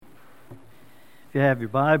If you have your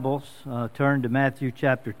Bibles, turn to Matthew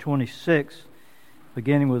chapter 26,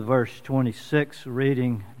 beginning with verse 26,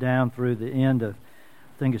 reading down through the end of,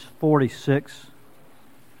 I think it's 46.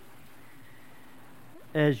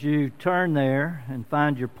 As you turn there and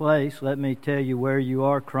find your place, let me tell you where you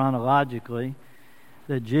are chronologically.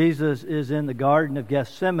 That Jesus is in the Garden of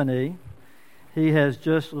Gethsemane. He has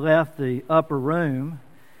just left the upper room.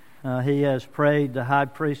 He has prayed the high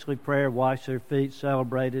priestly prayer, washed their feet,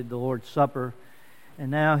 celebrated the Lord's Supper. And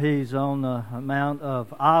now he's on the Mount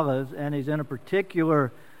of Olives, and he's in a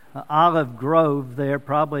particular olive grove there,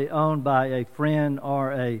 probably owned by a friend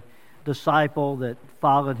or a disciple that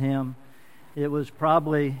followed him. It was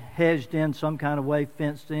probably hedged in some kind of way,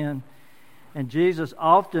 fenced in. And Jesus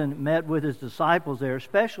often met with his disciples there,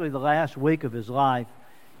 especially the last week of his life.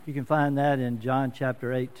 You can find that in John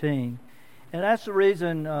chapter 18. And that's the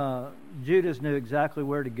reason Judas knew exactly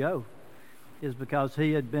where to go, is because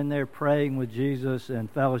he had been there praying with Jesus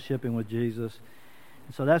and fellowshipping with Jesus.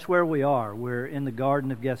 And so that's where we are. We're in the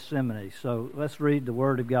Garden of Gethsemane. So let's read the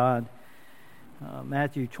Word of God.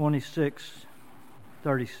 Matthew 26,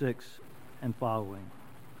 36 and following.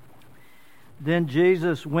 Then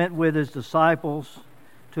Jesus went with his disciples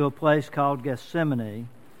to a place called Gethsemane,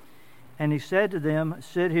 and he said to them,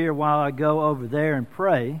 "Sit here while I go over there and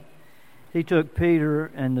pray." He took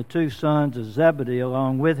Peter and the two sons of Zebedee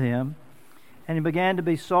along with him, and he began to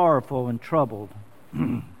be sorrowful and troubled.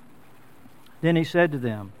 Then he said to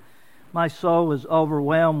them, "My soul is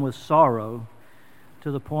overwhelmed with sorrow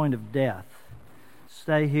to the point of death.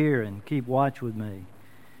 Stay here and keep watch with me."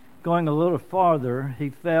 Going a little farther,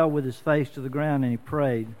 he fell with his face to the ground and he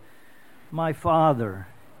prayed, "My Father,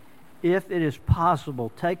 if it is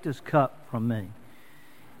possible, take this cup from me.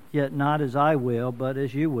 Yet not as I will, but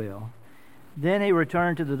as you will." Then he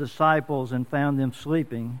returned to the disciples and found them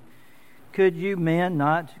sleeping. "Could you men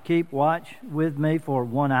not keep watch with me for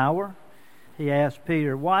 1 hour?" He asked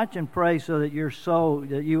Peter. "Watch and pray so that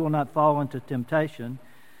you will not fall into temptation.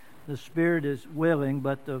 The spirit is willing,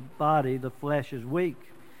 but the flesh is weak."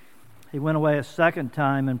 He went away a second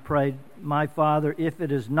time and prayed, "My Father, if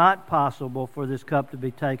it is not possible for this cup to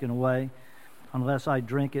be taken away, unless I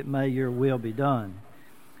drink it, may your will be done."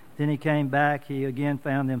 Then he came back. He again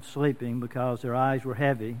found them sleeping because their eyes were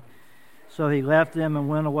heavy. So he left them and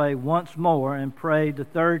went away once more and prayed the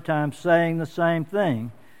third time, saying the same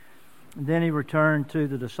thing. And then he returned to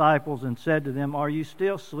the disciples and said to them, "Are you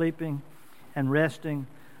still sleeping and resting?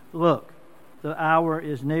 Look, the hour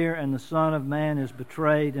is near, and the Son of Man is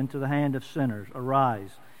betrayed into the hand of sinners.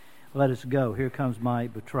 Arise, let us go. Here comes my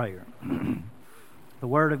betrayer." The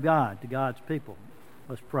Word of God to God's people.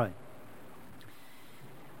 Let's pray.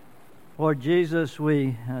 Lord Jesus,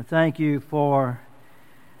 we thank you for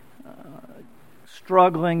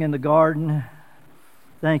struggling in the garden.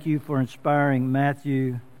 Thank you for inspiring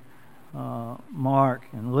Matthew, Mark,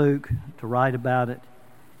 and Luke to write about it.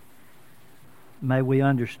 May we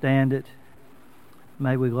understand it.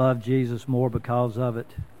 May we love Jesus more because of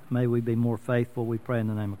it. May we be more faithful, we pray in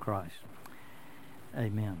the name of Christ.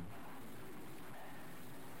 Amen.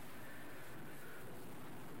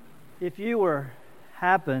 If you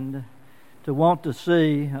happened to want to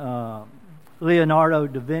see Leonardo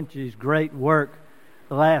da Vinci's great work,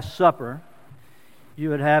 The Last Supper, you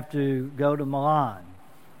would have to go to Milan.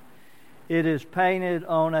 It is painted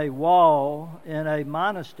on a wall in a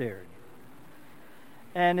monastery.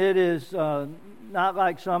 And it is not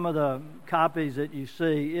like some of the copies that you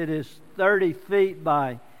see. It is 30 feet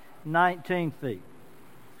by 19 feet.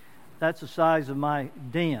 That's the size of my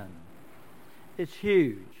den. It's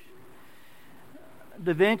huge.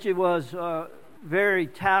 Da Vinci was a very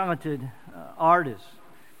talented artist.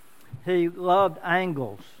 He loved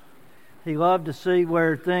angles. He loved to see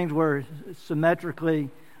where things were symmetrically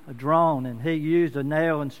drawn, and he used a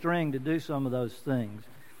nail and string to do some of those things.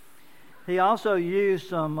 He also used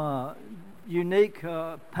some unique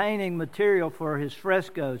painting material for his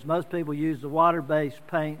frescoes. Most people use the water-based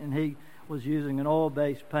paint, and he was using an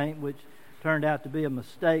oil-based paint, which turned out to be a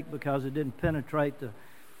mistake because it didn't penetrate the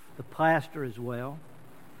plaster as well.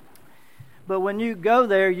 But when you go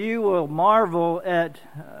there, you will marvel at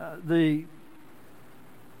the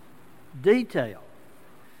detail.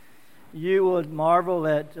 You would marvel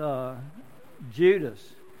at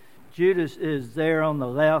Judas. Judas is there on the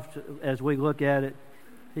left as we look at it.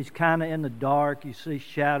 He's kind of in the dark. You see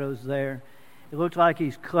shadows there. It looks like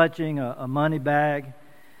he's clutching a money bag,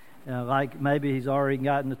 like maybe he's already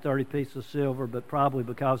gotten the 30 pieces of silver, but probably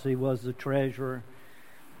because he was the treasurer.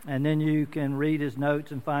 And then you can read his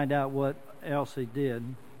notes and find out what else he did.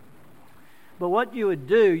 But what you would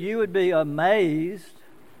do, you would be amazed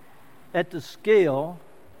at the skill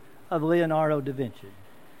of Leonardo da Vinci.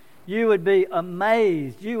 You would be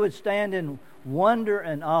amazed. You would stand in wonder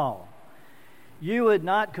and awe. You would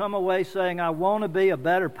not come away saying, I want to be a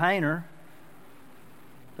better painter.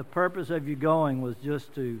 The purpose of you going was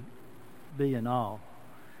just to be in awe.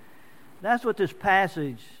 That's what this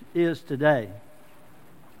passage is today.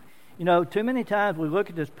 You know, too many times we look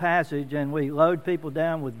at this passage and we load people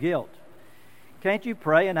down with guilt. Can't you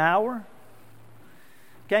pray an hour?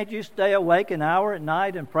 Can't you stay awake an hour at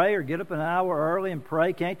night and pray, or get up an hour early and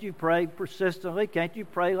pray? Can't you pray persistently? Can't you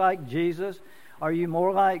pray like Jesus? Are you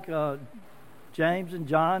more like James and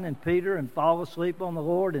John and Peter and fall asleep on the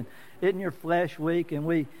Lord? And isn't your flesh weak? And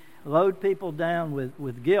we load people down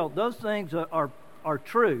with guilt. Those things are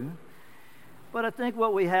true. But I think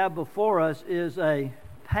what we have before us is a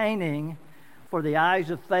painting for the eyes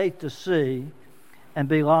of faith to see and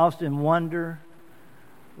be lost in wonder,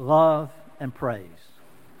 love, and praise.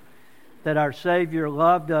 That our Savior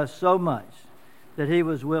loved us so much that He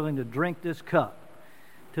was willing to drink this cup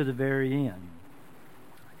to the very end.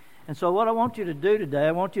 And so what I want you to do today,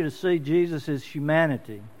 I want you to see Jesus'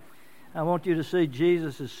 humanity. I want you to see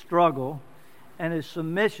Jesus' struggle and His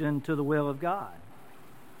submission to the will of God.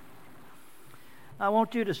 I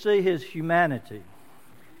want you to see His humanity.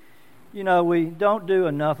 You know, we don't do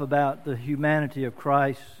enough about the humanity of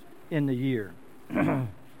Christ in the year.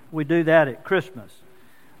 We do that at Christmas.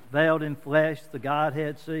 Veiled in flesh, the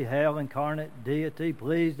Godhead see, hell incarnate, deity,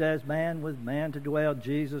 pleased as man with man to dwell,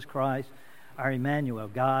 Jesus Christ, our Emmanuel,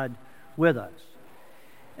 God with us.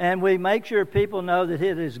 And we make sure people know that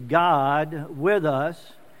it is God with us.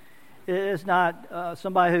 It's not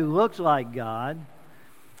somebody who looks like God.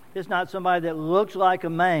 It's not somebody that looks like a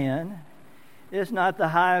man. It's not the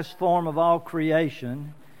highest form of all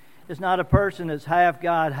creation. It's not a person that's half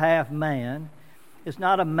God, half man. It's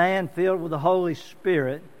not a man filled with the Holy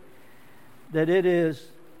Spirit. That it is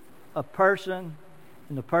a person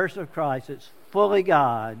in the person of Christ that's fully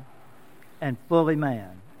God and fully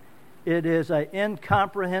man. It is an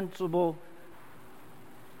incomprehensible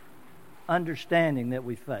understanding that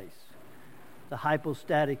we face. The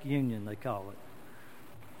hypostatic union, they call it.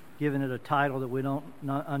 Giving it a title that we don't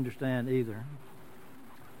understand either.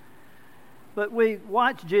 But we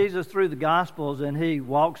watch Jesus through the Gospels, and He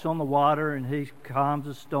walks on the water, and He calms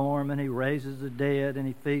the storm, and He raises the dead, and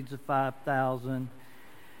He feeds the 5,000.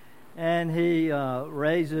 And He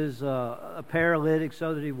raises a paralytic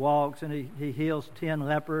so that he walks, and He heals 10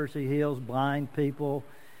 lepers, He heals blind people.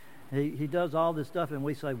 He does all this stuff, and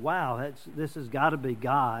we say, wow, this has got to be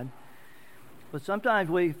God. But sometimes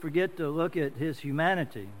we forget to look at His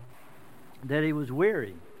humanity, that He was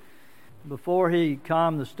weary. Before He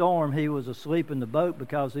calmed the storm, He was asleep in the boat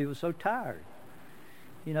because He was so tired.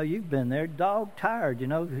 You know, you've been there, dog tired. You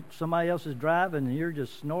know, somebody else is driving and you're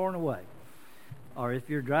just snoring away. Or if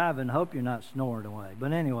you're driving, hope you're not snoring away.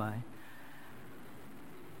 But anyway,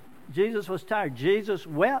 Jesus was tired. Jesus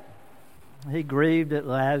wept. He grieved at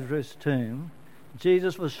Lazarus' tomb.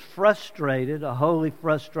 Jesus was frustrated, a holy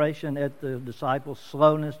frustration at the disciples'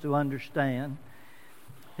 slowness to understand.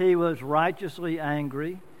 He was righteously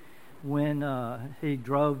angry when He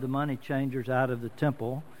drove the money changers out of the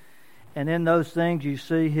temple. And in those things you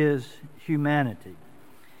see His humanity.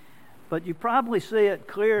 But you probably see it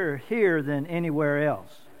clearer here than anywhere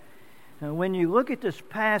else. And when you look at this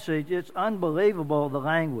passage, it's unbelievable, the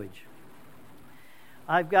language.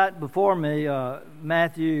 I've got before me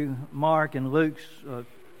Matthew, Mark, and Luke's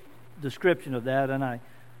description of that, and I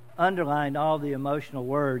underlined all the emotional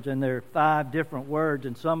words, and there are 5 different words,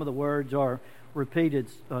 and some of the words are repeated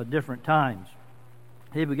different times.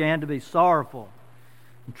 He began to be sorrowful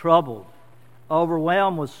and troubled,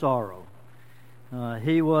 overwhelmed with sorrow.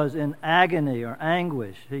 He was in agony or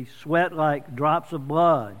anguish. He sweat like drops of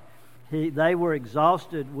blood. They were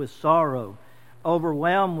exhausted with sorrow,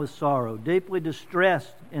 overwhelmed with sorrow, deeply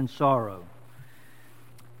distressed in sorrow.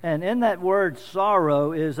 And in that word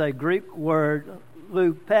sorrow is a Greek word,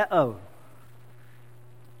 lupeo.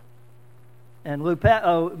 And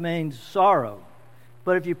lupeo means sorrow.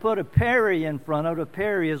 But if you put a peri in front of it, a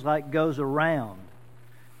peri is like goes around.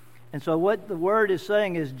 And so what the word is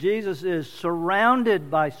saying is Jesus is surrounded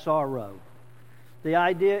by sorrow. The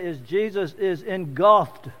idea is Jesus is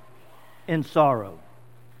engulfed in sorrow.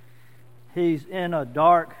 He's in a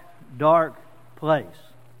dark, dark place.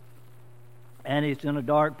 And He's in a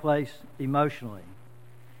dark place emotionally.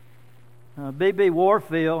 B.B.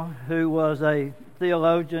 Warfield, who was a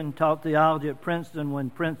theologian, taught theology at Princeton when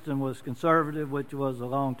Princeton was conservative, which was a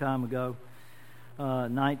long time ago,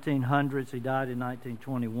 1900s. He died in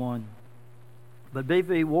 1921. But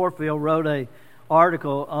B.B. Warfield wrote an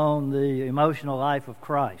article on the emotional life of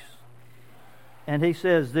Christ. And he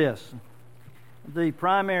says this: the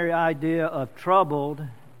primary idea of troubled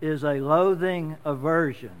is a loathing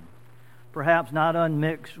aversion, perhaps not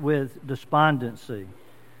unmixed with despondency,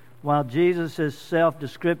 while Jesus'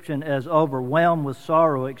 self-description as overwhelmed with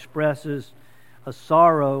sorrow expresses a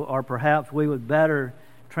sorrow, or perhaps we would better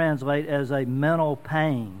translate as a mental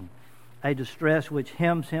pain, a distress which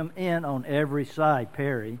hems him in on every side,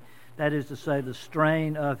 Perry. That is to say, the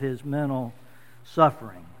strain of his mental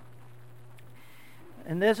suffering.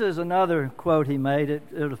 And this is another quote he made.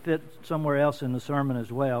 It'll fit somewhere else in the sermon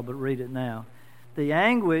as well, but read it now. The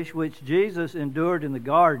anguish which Jesus endured in the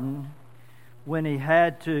garden when he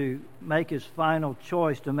had to make his final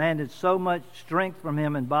choice demanded so much strength from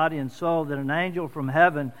him in body and soul that an angel from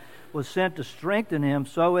heaven was sent to strengthen him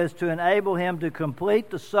so as to enable him to complete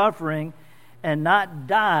the suffering and not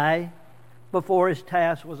die before his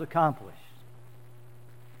task was accomplished.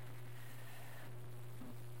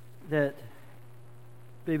 That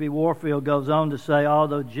B.B. Warfield goes on to say,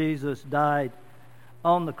 although Jesus died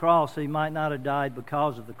on the cross, he might not have died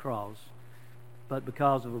because of the cross, but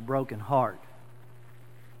because of a broken heart,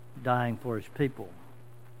 dying for his people.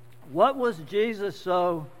 What was Jesus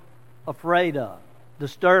so afraid of,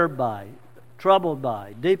 disturbed by, troubled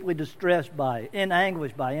by, deeply distressed by, in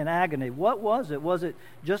anguish by, in agony? What was it? Was it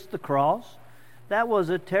just the cross? That was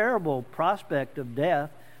a terrible prospect of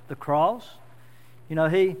death, the cross. You know,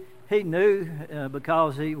 he knew,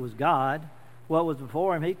 because he was God, what was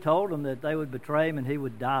before him. He told them that they would betray him and he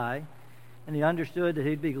would die. And he understood that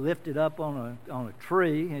he'd be lifted up on a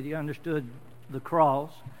tree. And he understood the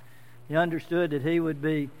cross. He understood that he would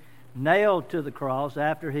be nailed to the cross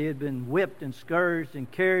after he had been whipped and scourged and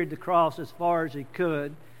carried the cross as far as he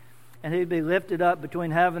could. And he'd be lifted up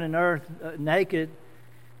between heaven and earth naked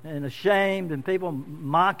and ashamed, and people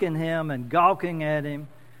mocking him and gawking at him.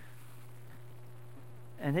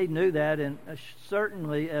 And he knew that, and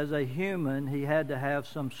certainly as a human, he had to have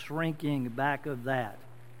some shrinking back of that.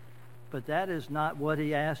 But that is not what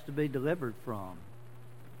he asked to be delivered from.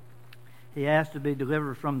 He asked to be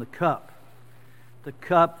delivered from the cup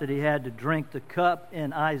that he had to drink. The cup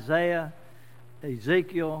in Isaiah,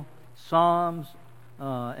 Ezekiel, Psalms,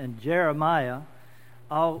 and Jeremiah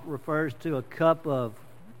all refers to a cup of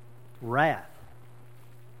wrath.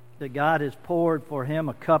 That God has poured for him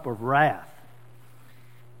a cup of wrath.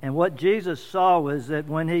 And what Jesus saw was that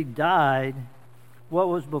when he died, what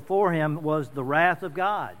was before him was the wrath of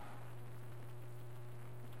God.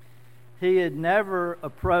 He had never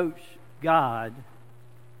approached God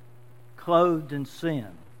clothed in sin.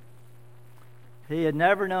 He had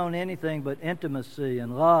never known anything but intimacy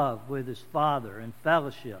and love with his Father and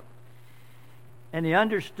fellowship. And he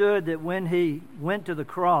understood that when he went to the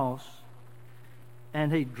cross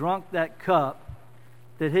and he drank that cup,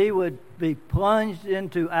 that he would be plunged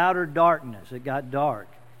into outer darkness. It got dark.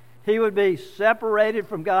 He would be separated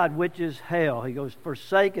from God, which is hell. He goes,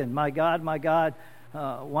 forsaken, my God,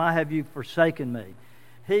 why have you forsaken me?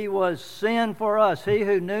 He was sin for us. He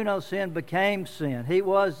who knew no sin became sin. He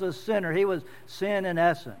was the sinner. He was sin in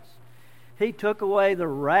essence. He took away the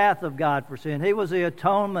wrath of God for sin. He was the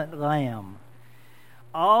atonement lamb.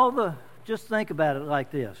 Just think about it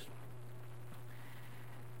like this.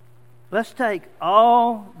 Let's take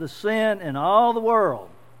all the sin in all the world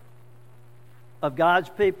of God's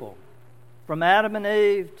people, from Adam and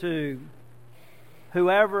Eve to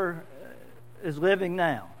whoever is living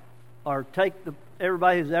now, or take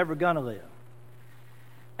everybody who's ever going to live,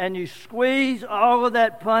 and you squeeze all of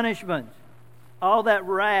that punishment, all that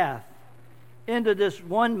wrath, into this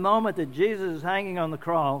one moment that Jesus is hanging on the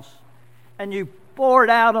cross, and you pour it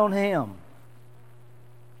out on him.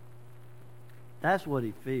 That's what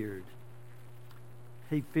he feared.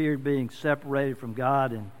 He feared being separated from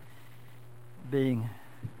God and being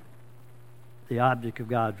the object of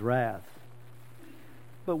God's wrath.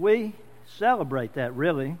 But we celebrate that,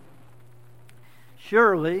 really.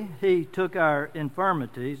 Surely he took our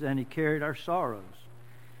infirmities and he carried our sorrows.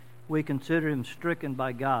 We consider him stricken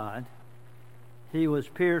by God. He was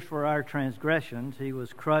pierced for our transgressions. He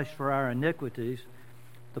was crushed for our iniquities.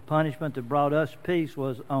 The punishment that brought us peace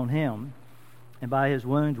was on him. And by his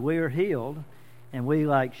wounds we are healed. And we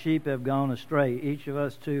like sheep have gone astray, each of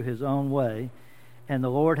us to his own way. And the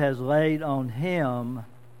Lord has laid on him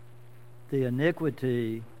the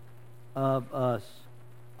iniquity of us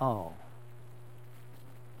all.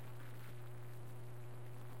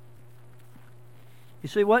 You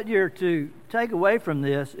see, what you're to take away from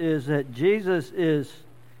this is that Jesus'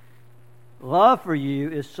 love for you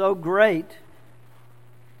is so great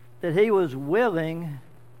that he was willing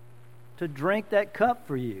to drink that cup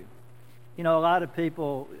for you. You know, a lot of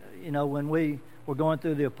people, when we were going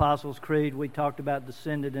through the Apostles' Creed, we talked about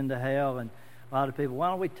descended into hell, and a lot of people, why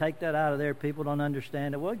don't we take that out of there? People don't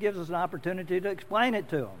understand it. Well, it gives us an opportunity to explain it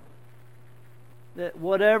to them. That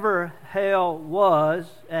whatever hell was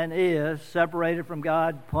and is, separated from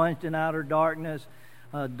God, plunged in outer darkness,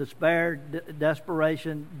 despair,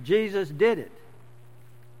 desperation, Jesus did it.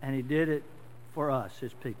 And He did it for us,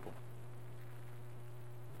 His people.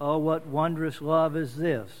 Oh, what wondrous love is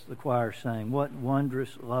this, the choir sang. What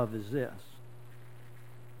wondrous love is this?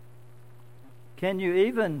 Can you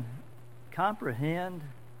even comprehend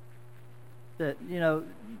that,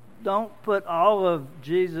 don't put all of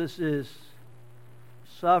Jesus'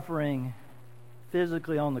 suffering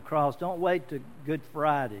physically on the cross. Don't wait to Good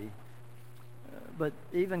Friday. But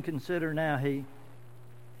even consider now He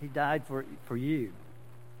died for you.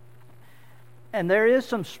 And there is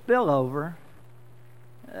some spillover.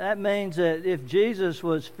 That means that if Jesus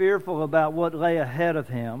was fearful about what lay ahead of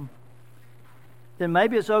Him, then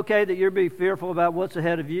maybe it's okay that you'll be fearful about what's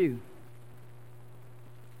ahead of you.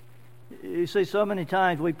 You see, so many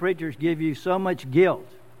times we preachers give you so much guilt.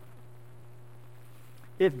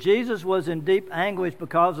 If Jesus was in deep anguish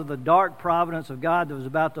because of the dark providence of God that was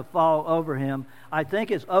about to fall over Him, I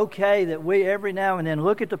think it's okay that we every now and then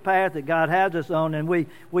look at the path that God has us on, and we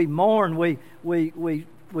mourn, we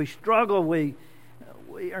struggle, we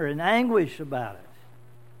are in anguish about it.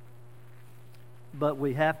 But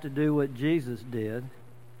we have to do what Jesus did,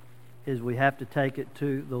 is we have to take it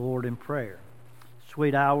to the Lord in prayer.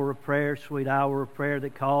 Sweet hour of prayer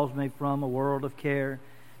that calls me from a world of care,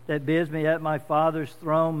 that bids me at my Father's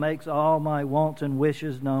throne, makes all my wants and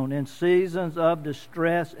wishes known. In seasons of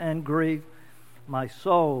distress and grief, my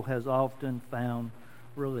soul has often found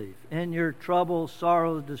relief. In your troubles,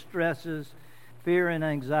 sorrows, distresses, fear and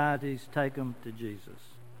anxieties, take them to Jesus.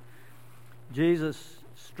 Jesus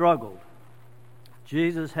struggled.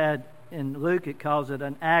 Jesus had, in Luke it calls it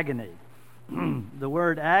an agony. The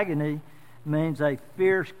word agony means a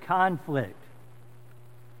fierce conflict.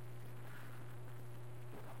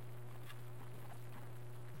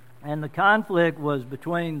 And the conflict was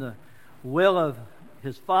between the will of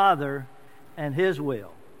His Father and His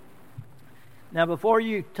will. Now, before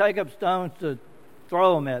you take up stones to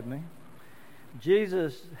throw them at me,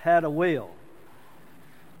 Jesus had a will.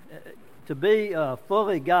 To be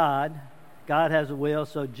fully God, God has a will,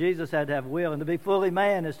 so Jesus had to have a will. And to be fully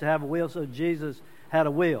man is to have a will, so Jesus had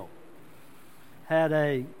a will.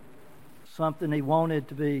 Had something He wanted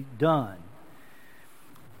to be done.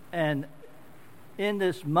 And in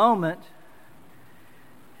this moment,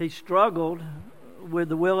 He struggled with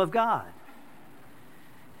the will of God.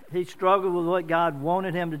 He struggled with what God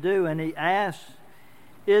wanted Him to do, and He asked,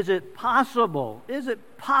 is it possible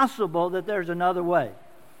that there's another way?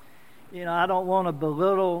 I don't want to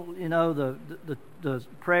belittle, the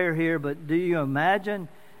prayer here, but do you imagine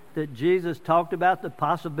that Jesus talked about the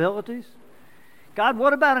possibilities? God,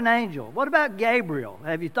 what about an angel? What about Gabriel?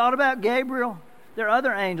 Have you thought about Gabriel? There are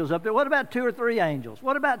other angels up there. What about 2 or 3 angels?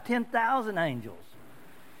 What about 10,000 angels?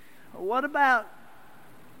 What about...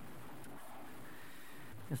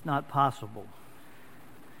 It's not possible.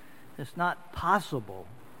 It's not possible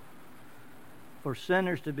for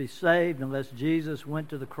sinners to be saved unless Jesus went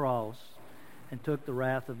to the cross and took the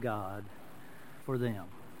wrath of God for them.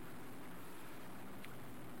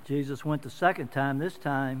 Jesus went the second time. This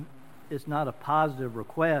time, it's not a positive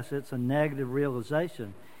request. It's a negative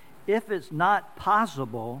realization. If it's not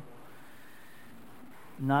possible,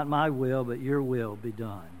 not my will, but your will be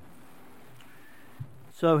done.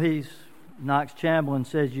 So Knox Chamberlain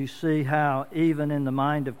says, you see how even in the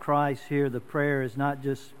mind of Christ here, the prayer is not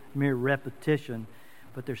just mere repetition,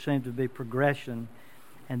 but there seems to be progression.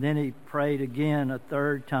 And then He prayed again a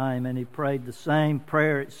third time, and He prayed the same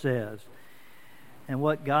prayer, it says. And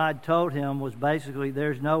what God told him was basically,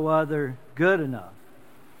 there's no other good enough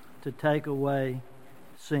to take away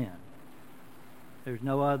sin. There's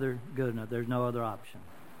no other good enough. There's no other option.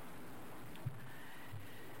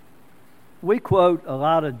 We quote a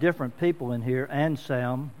lot of different people in here.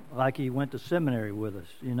 Anselm, like he went to seminary with us,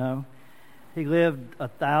 He lived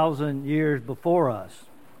 1,000 years before us,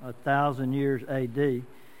 1,000 years A.D.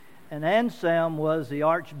 And Anselm was the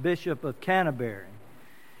Archbishop of Canterbury.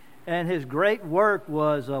 And his great work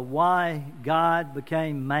was why God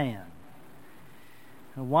became man.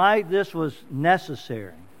 And why this was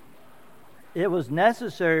necessary. It was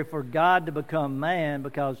necessary for God to become man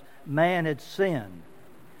because man had sinned.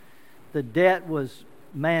 The debt was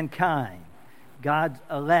mankind, God's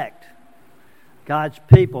elect, God's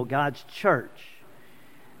people, God's church.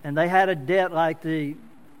 And they had a debt like the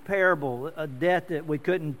parable, a debt that we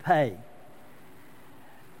couldn't pay.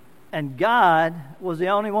 And God was the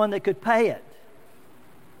only one that could pay it.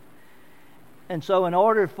 And so in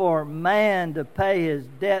order for man to pay his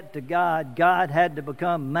debt to God, God had to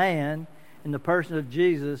become man in the person of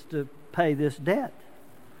Jesus to pay this debt.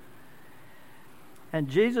 And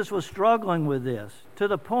Jesus was struggling with this to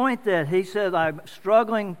the point that he said, I'm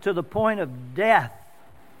struggling to the point of death.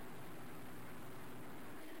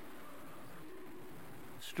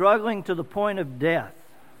 Struggling to the point of death.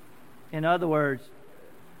 In other words,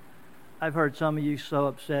 I've heard some of you so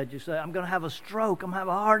upset. You say, I'm going to have a stroke. I'm going to have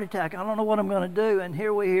a heart attack. I don't know what I'm going to do. And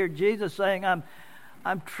here we hear Jesus saying,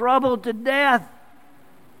 I'm troubled to death.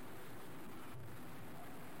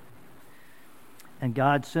 And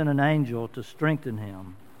God sent an angel to strengthen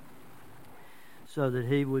him so that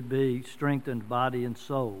he would be strengthened body and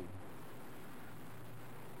soul.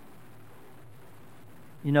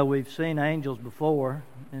 You know, we've seen angels before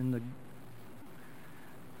in the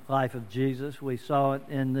life of Jesus. We saw it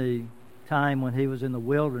in the time when he was in the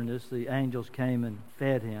wilderness. The angels came and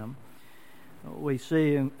fed him. We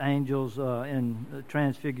see angels in the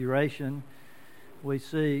Transfiguration. We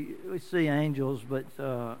see angels,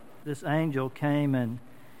 but this angel came and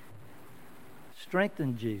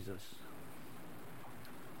strengthened Jesus.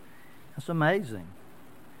 That's amazing.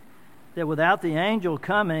 That without the angel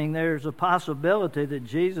coming, there's a possibility that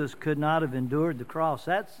Jesus could not have endured the cross.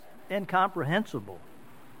 That's incomprehensible.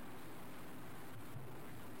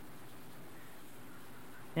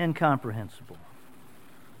 Incomprehensible.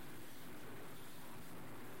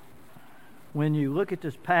 When you look at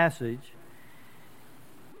this passage,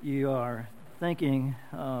 you are thinking,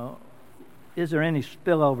 is there any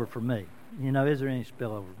spillover for me? You know, is there any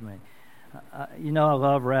spillover for me? You know, I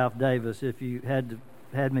love Ralph Davis. If you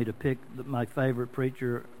had me to pick my favorite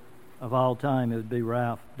preacher of all time, it would be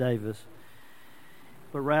Ralph Davis.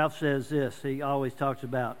 But Ralph says this. He always talks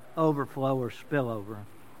about overflow or spillover.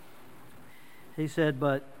 He said,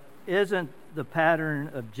 but isn't the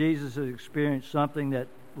pattern of Jesus' experience something that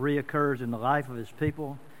reoccurs in the life of his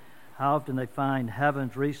people? How often they find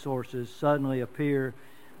heaven's resources suddenly appear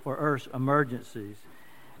for earth's emergencies.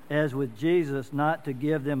 As with Jesus, not to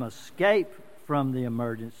give them escape from the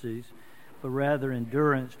emergencies, but rather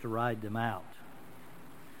endurance to ride them out.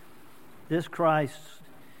 This Christ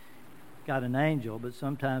got an angel, but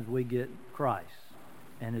sometimes we get Christ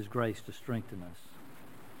and his grace to strengthen us.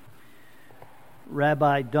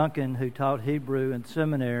 Rabbi Duncan, who taught Hebrew in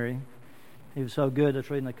seminary, he was so good, that's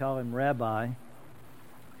the reason they call him Rabbi.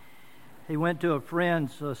 He went to a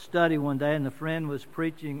friend's study one day, and the friend was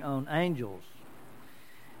preaching on angels.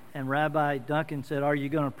 And Rabbi Duncan said, are you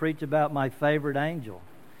going to preach about my favorite angel?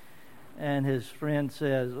 And his friend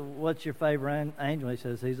says, what's your favorite angel? He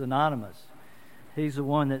says, he's anonymous. He's the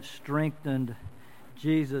one that strengthened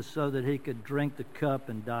Jesus so that he could drink the cup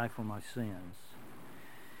and die for my sins.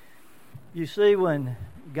 You see, when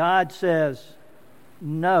God says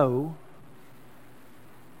no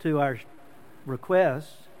to our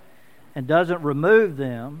requests and doesn't remove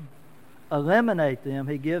them, eliminate them,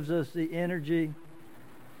 he gives us the energy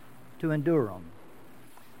to endure them.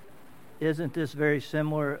 Isn't this very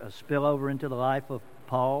similar, a spillover into the life of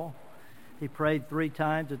Paul? He prayed 3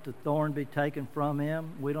 times that the thorn be taken from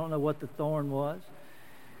him. We don't know what the thorn was,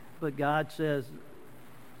 but God says,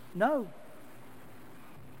 no.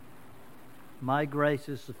 My grace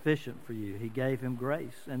is sufficient for you. He gave him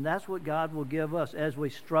grace. And that's what God will give us as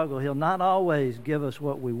we struggle. He'll not always give us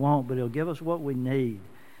what we want, but he'll give us what we need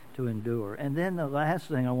to endure. And then the last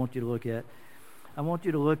thing I want you to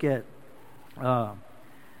look at,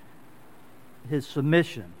 his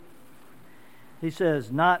submission. He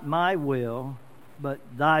says, not my will, but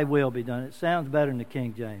thy will be done. It sounds better than the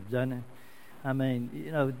King James, doesn't it? I mean,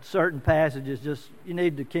 you know, certain passages just, you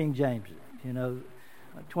need the King James, you know,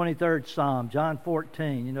 23rd Psalm, John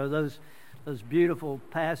 14, you know, those beautiful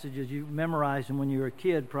passages, you memorized them when you were a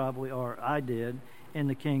kid probably, or I did, in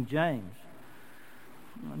the King James.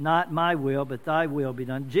 Not my will, but thy will be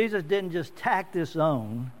done. Jesus didn't just tack this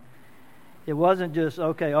on. It wasn't just,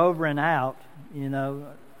 okay, over and out, you know,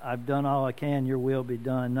 I've done all I can, your will be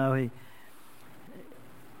done. No,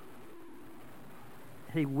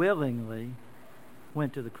 he willingly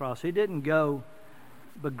went to the cross. He didn't go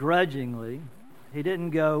begrudgingly. He didn't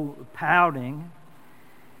go pouting.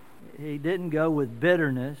 He didn't go with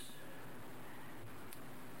bitterness.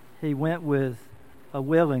 He went with a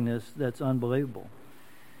willingness that's unbelievable.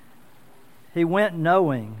 He went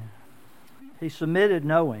knowing. He submitted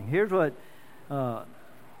knowing. Here's what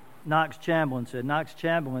Knox Chamberlain said. Knox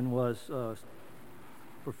Chamberlain was a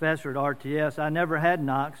professor at RTS. I never had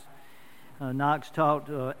Knox. Knox taught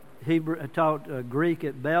Greek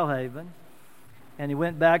at Belhaven, and he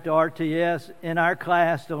went back to RTS in our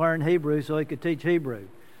class to learn Hebrew so he could teach Hebrew.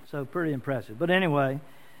 So pretty impressive. But anyway,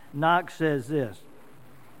 Knox says this: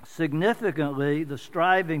 significantly, the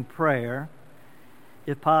striving prayer,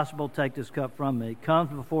 if possible, take this cup from me, comes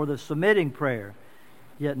before the submitting prayer,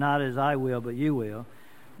 yet not as I will, but you will.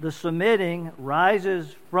 The submitting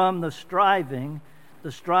rises from the striving.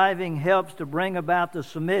 The striving helps to bring about the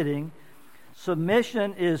submitting.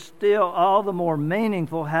 Submission is still all the more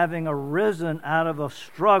meaningful, having arisen out of a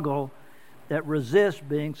struggle that resists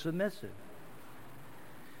being submissive.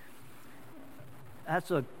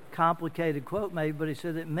 That's a complicated quote maybe, but he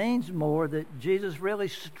said it means more that Jesus really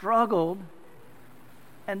struggled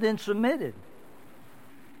and then submitted.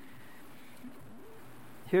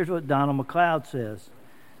 Here's what Donald McLeod says: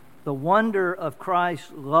 the wonder of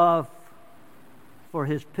Christ's love for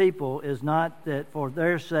his people is not that for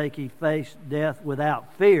their sake he faced death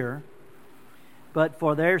without fear, but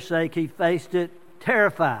for their sake he faced it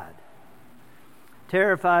terrified.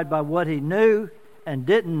 Terrified by what he knew and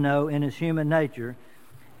didn't know in his human nature,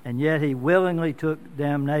 and yet he willingly took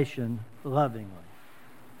damnation lovingly.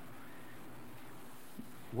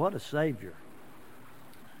 What a Savior.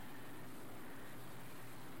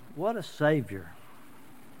 What a Savior.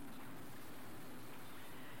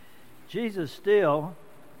 Jesus still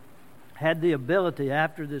had the ability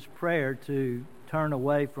after this prayer to turn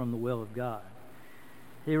away from the will of God.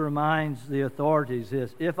 He reminds the authorities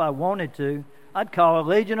this: if I wanted to, I'd call a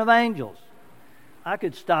legion of angels. I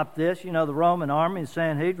could stop this. You know, the Roman army and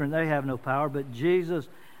Sanhedrin, they have no power, but Jesus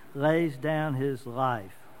lays down his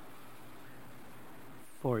life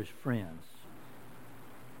for his friends.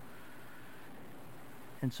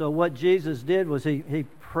 And so what Jesus did was he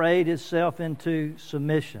prayed himself into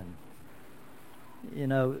submission. You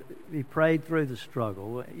know, he prayed through the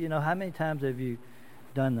struggle. You know, how many times have you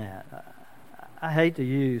done that? I hate to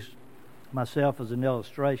use myself as an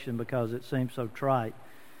illustration because it seems so trite.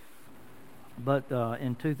 But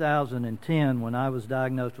in 2010, when I was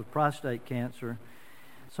diagnosed with prostate cancer,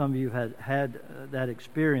 some of you had that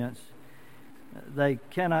experience. They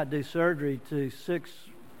cannot do surgery to 6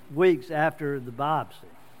 weeks after the biopsy.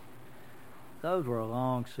 Those were a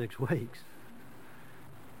long 6 weeks.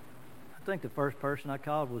 I think the first person I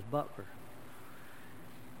called was Butler.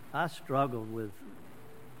 I struggled with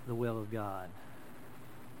the will of God.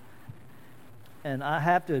 And I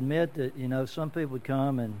have to admit that, you know, some people would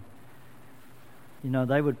come and, you know,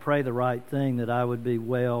 they would pray the right thing, that I would be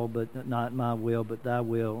well, but not my will, but thy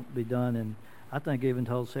will be done. And I think I even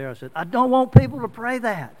told Sarah, I said, I don't want people to pray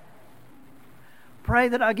that. Pray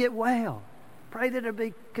that I get well. Pray that it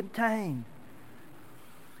be contained.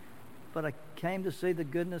 But I came to see the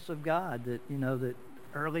goodness of God, that, you know, that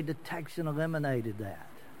early detection eliminated that.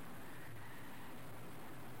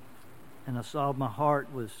 And I saw my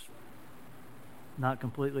heart was not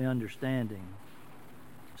completely understanding.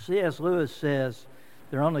 C.S. Lewis says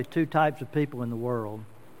there are only 2 types of people in the world: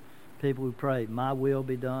 people who pray, my will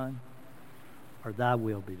be done, or thy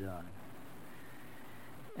will be done.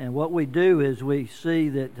 And what we do is we see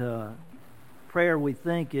that prayer, we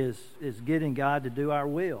think, is getting God to do our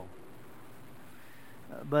will.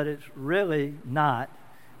 But it's really not.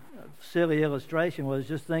 A silly illustration was,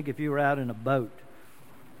 just think if you were out in a boat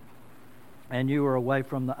and you were away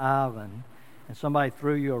from the island and somebody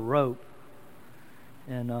threw you a rope,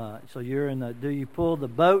 and so you're in the, do you pull the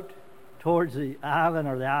boat towards the island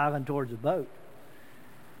or the island towards the boat?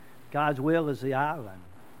 God's will is the island,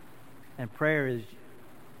 and prayer is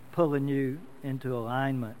pulling you into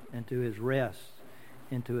alignment, into his rest,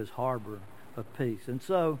 into his harbor of peace. And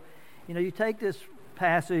so, you know, you take this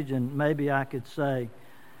passage, and maybe I could say,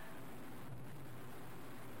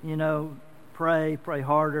 you know, pray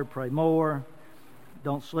harder, pray more.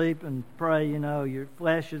 Don't sleep and pray, you know, your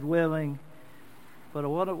flesh is willing. But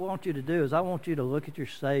what I want you to do is I want you to look at your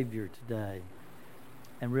Savior today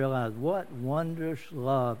and realize what wondrous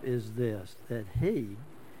love is this, that he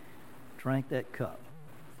drank that cup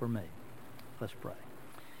for me. Let's pray.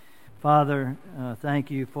 Father, thank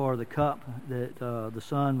you for the cup that the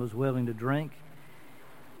Son was willing to drink.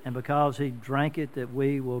 And because he drank it, that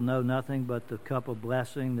we will know nothing but the cup of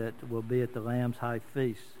blessing that will be at the Lamb's high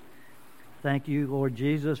feast. Thank you, Lord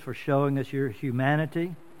Jesus, for showing us your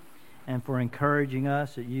humanity and for encouraging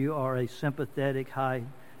us that you are a sympathetic high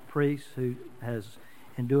priest who has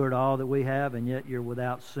endured all that we have, and yet you're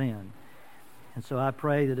without sin. And so I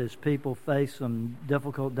pray that as people face some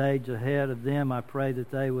difficult days ahead of them, I pray that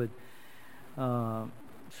they would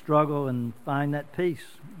struggle and find that peace,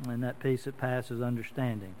 and that peace that passes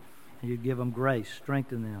understanding. And you'd give them grace,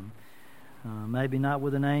 strengthen them. Maybe not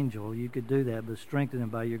with an angel, you could do that, but strengthen them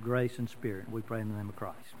by your grace and spirit. We pray in the name of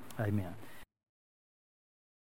Christ. Amen.